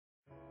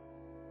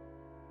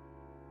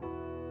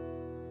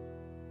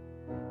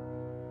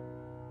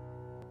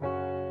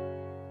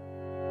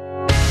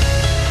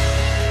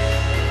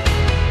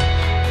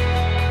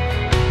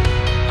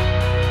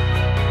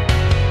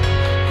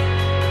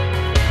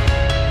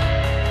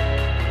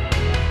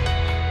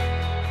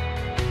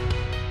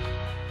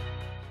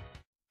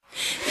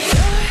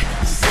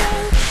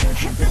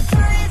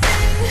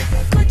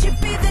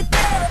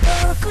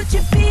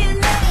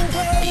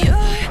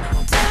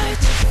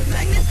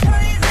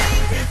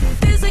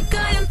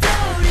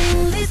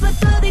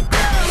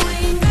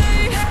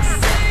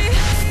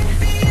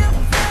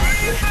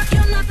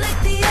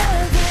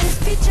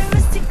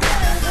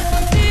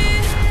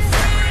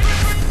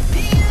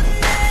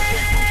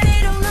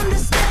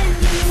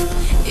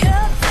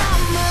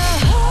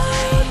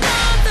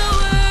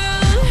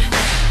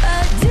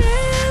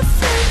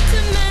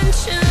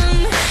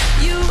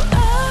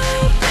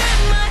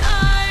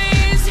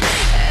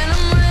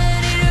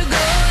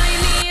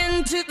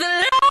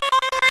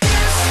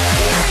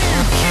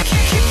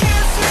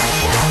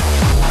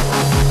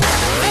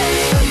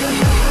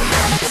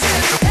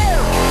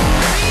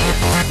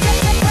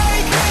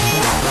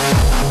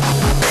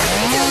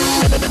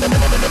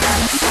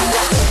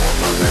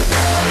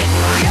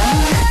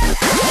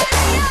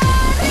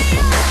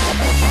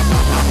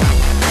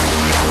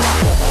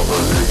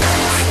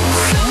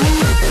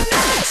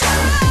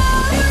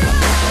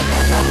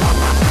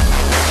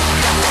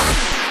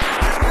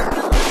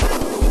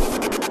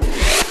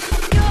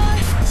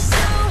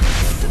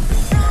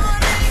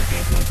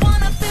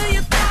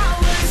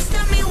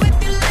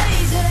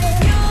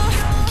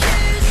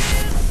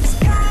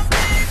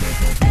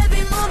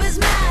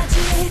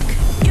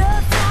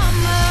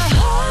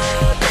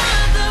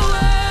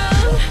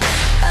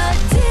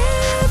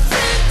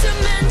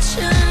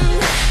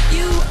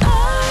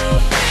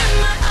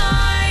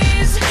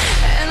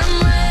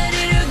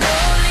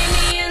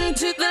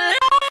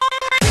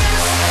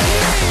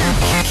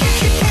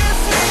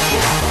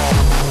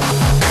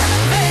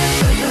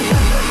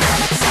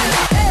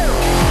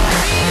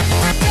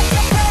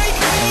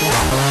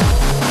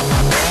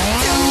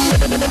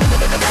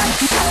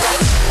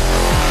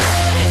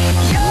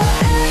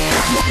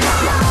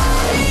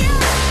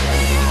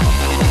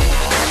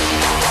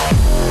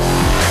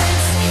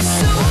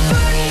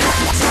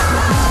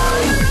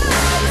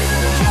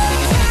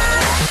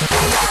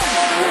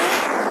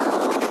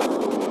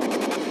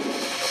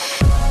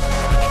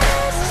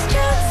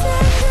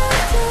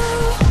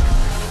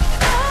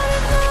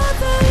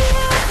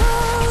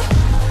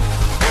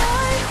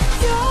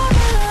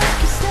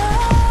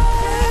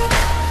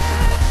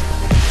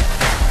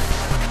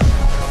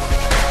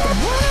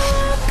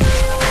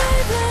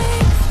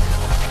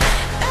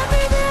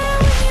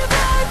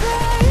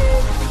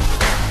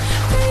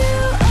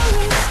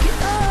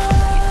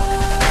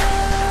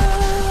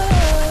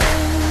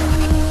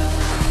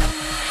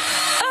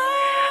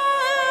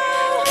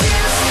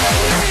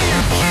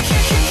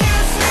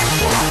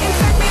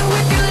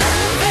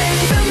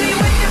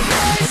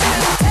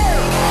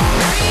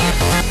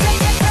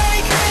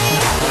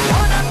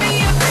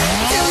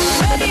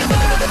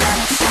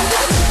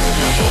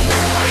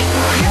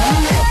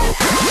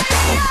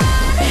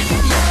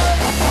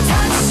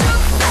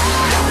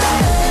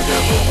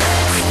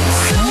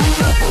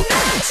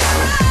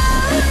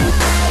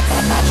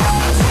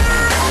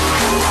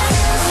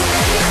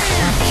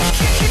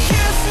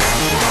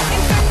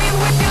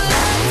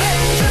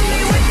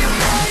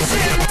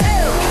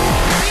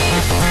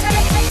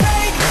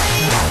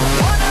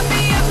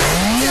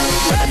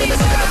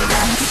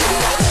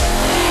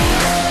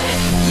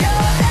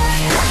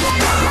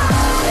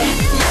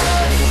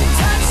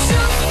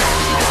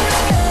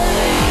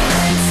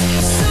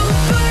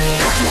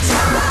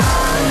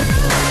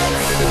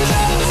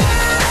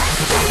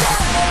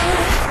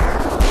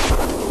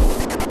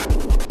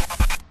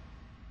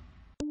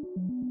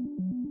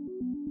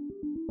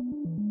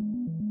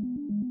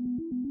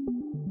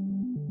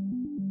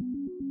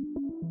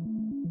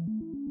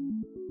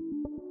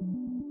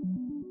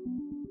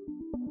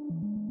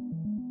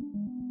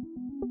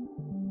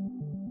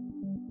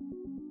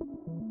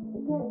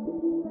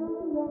Can't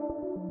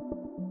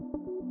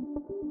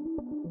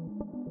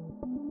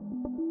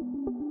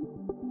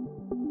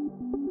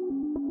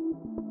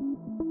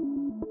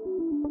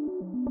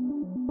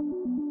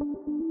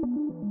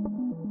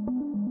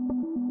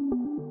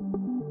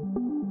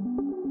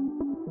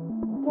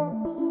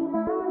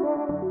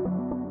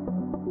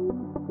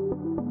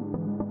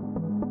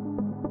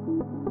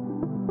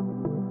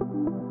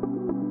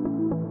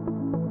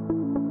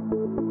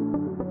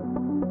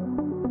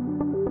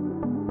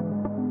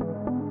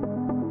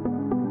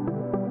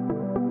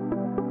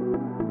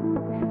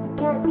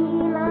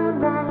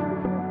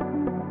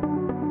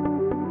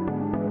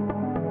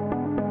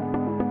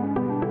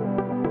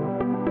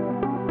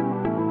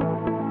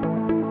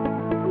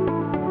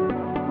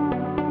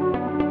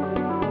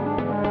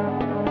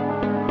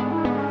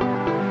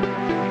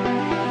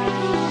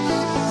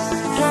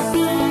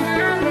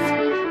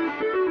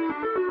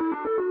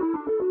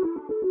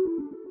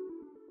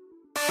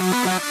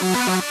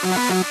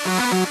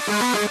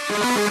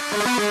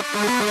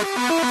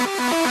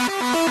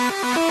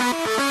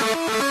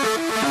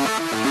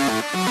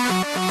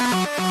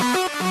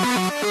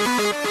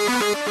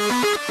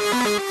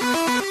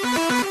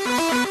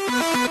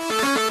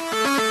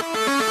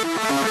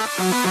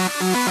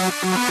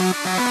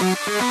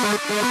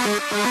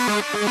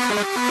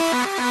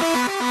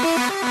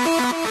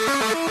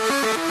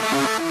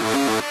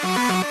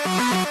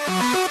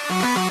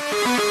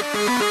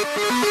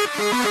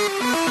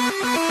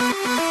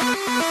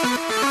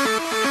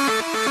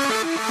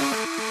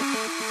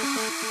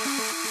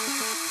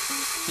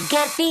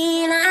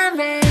feel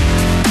alright.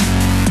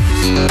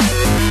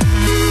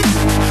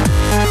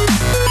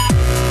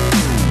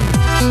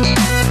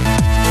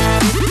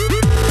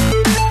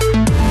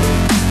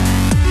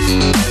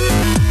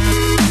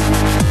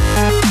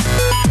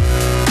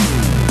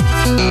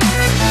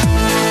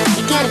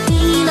 You gotta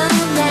feel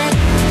alright.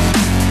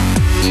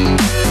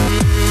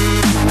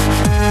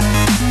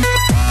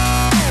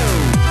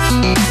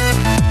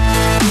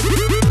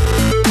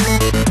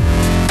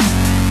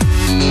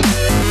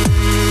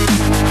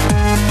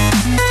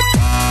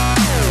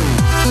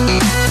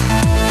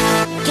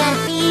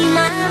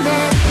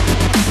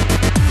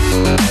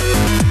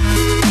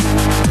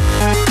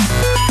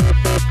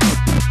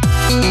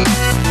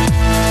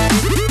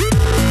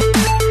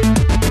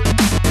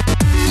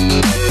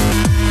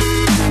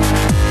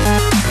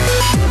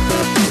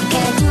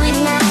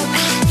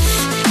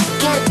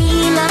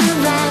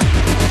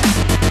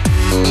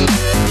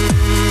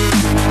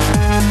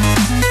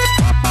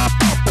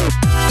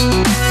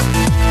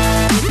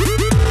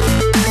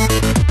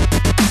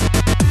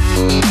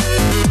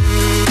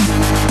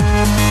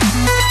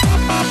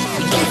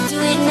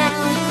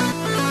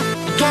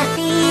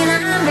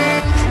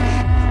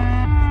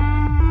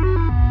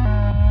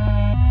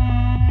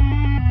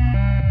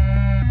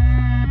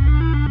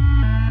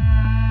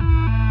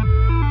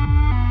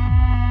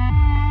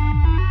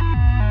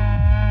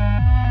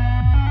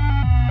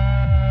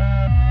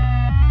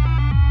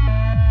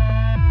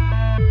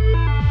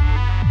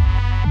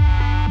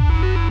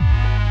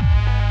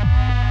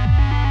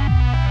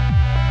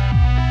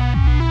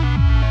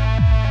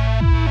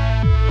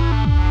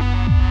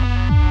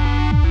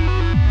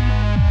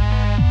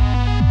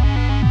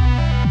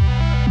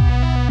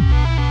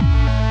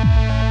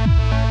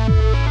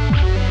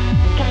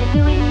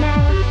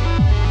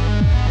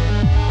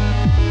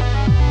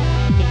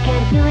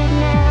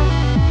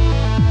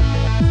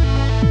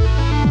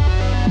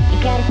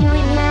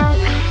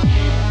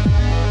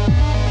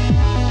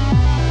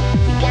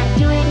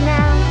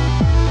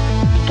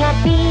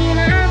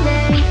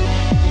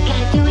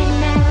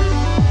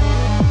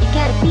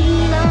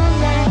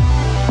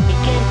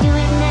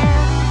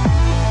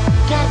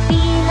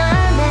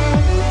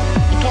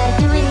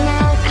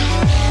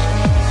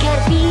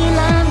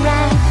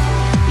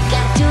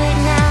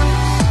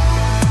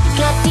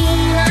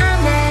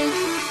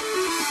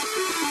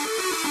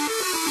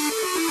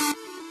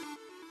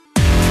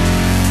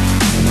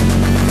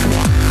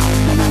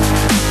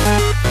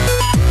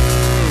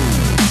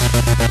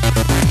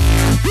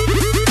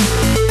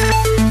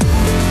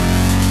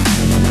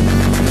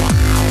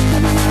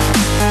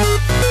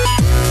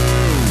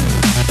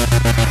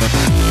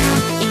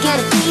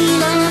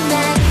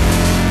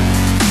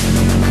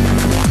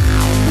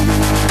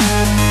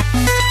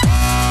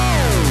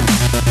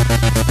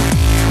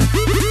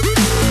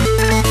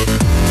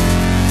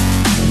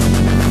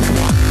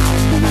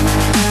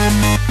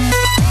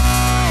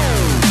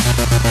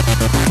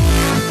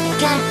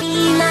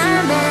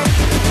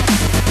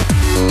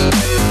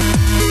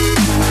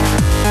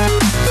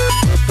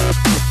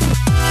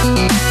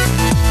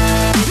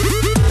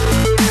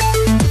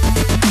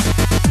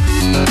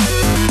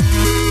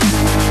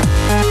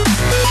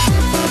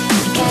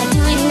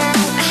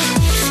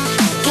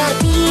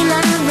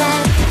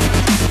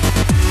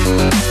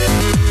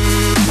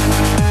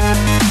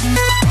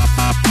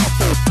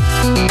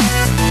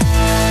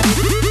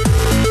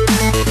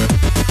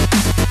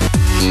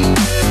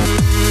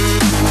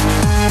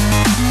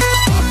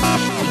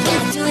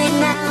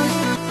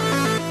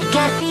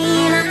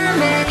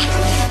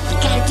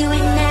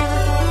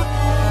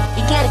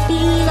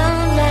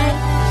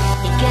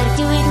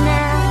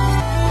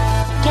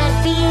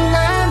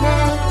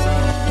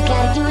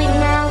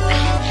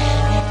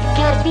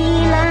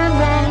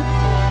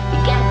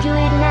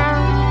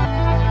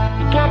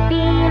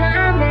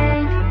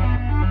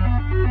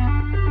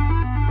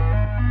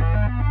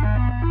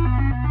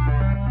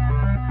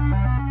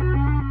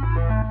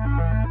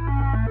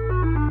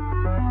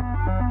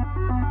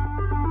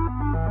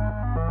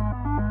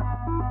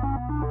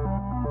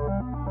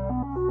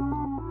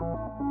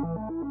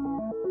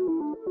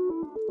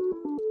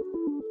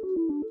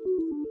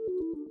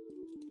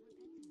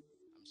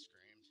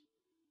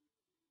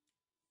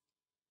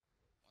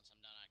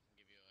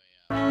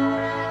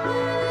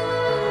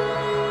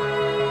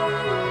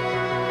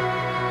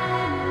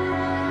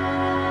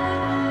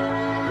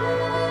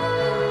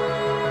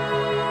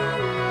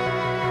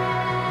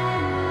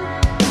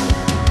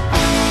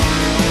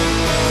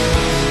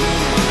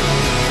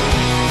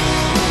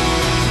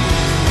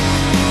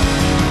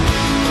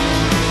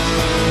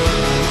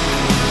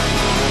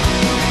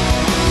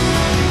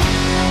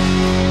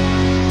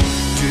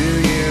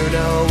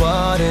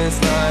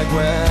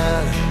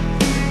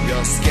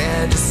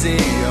 see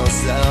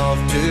yourself?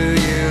 Do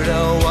you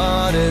know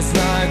what it's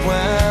like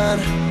when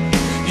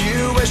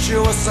you wish you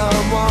were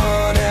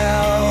someone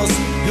else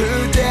who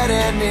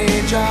didn't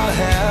need your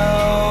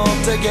help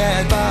to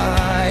get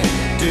by?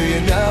 Do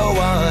you know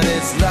what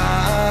it's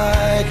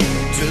like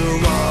to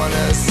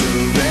wanna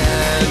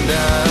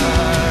surrender?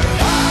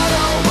 I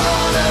don't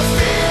wanna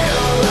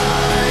feel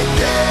like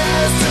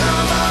this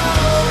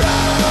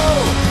tomorrow.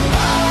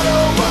 I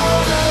don't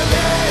wanna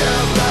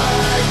live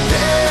like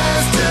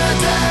this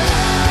today.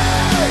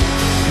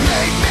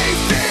 Make me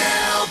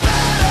feel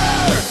better.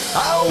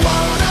 I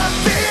wanna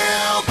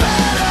feel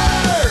better.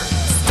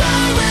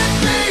 Stay with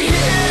me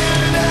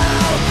here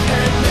now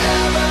and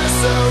never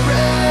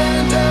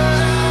surrender.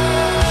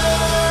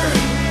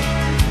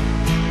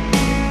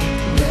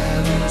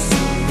 Never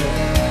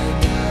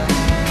surrender.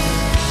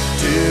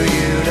 Do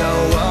you know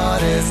what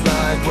it's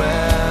like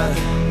when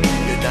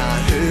you're not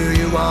who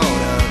you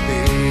wanna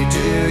be?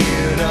 Do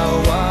you know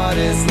what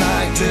it's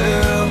like to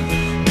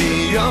be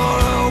your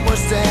own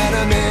worst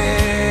enemy?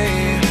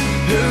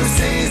 Who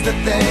sees the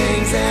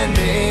things in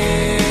me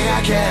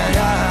I can't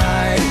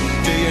hide?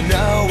 Do you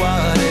know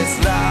what it's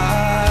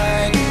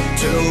like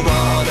to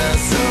wanna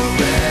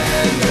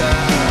surrender?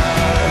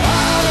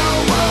 I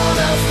don't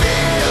wanna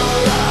feel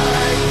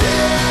like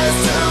this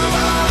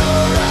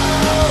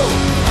tomorrow.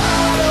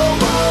 I don't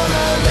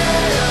wanna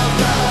live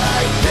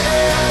like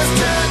this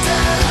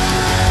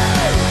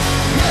today.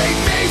 Make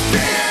me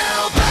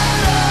feel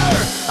better.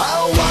 I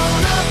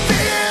wanna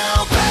feel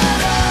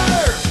better.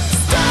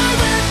 Stay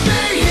with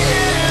me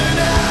here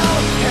now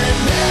and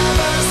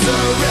never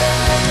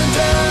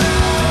surrender.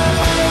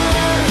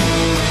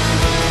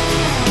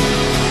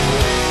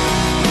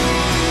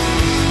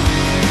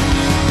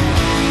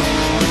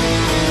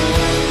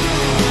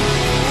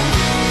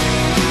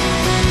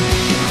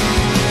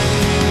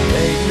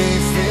 Make me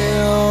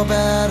feel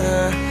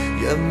better.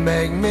 You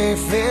make me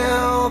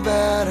feel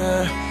better.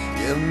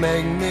 You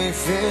make me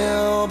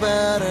feel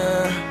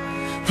better.